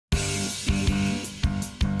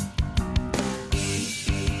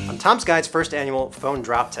Tom's Guide's first annual phone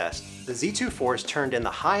drop test, the Z2 Force turned in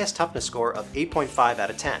the highest toughness score of 8.5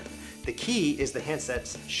 out of 10. The key is the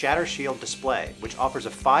handset's Shatter Shield display, which offers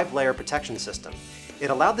a 5-layer protection system.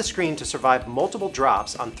 It allowed the screen to survive multiple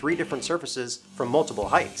drops on 3 different surfaces from multiple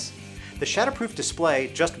heights. The shatterproof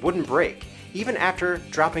display just wouldn't break, even after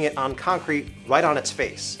dropping it on concrete right on its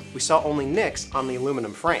face. We saw only nicks on the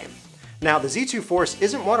aluminum frame. Now, the Z2 Force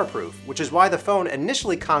isn't waterproof, which is why the phone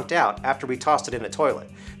initially conked out after we tossed it in a toilet,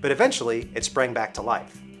 but eventually it sprang back to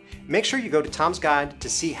life. Make sure you go to Tom's Guide to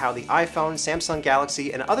see how the iPhone, Samsung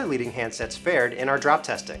Galaxy, and other leading handsets fared in our drop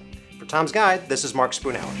testing. For Tom's Guide, this is Mark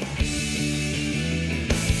Spoonhour.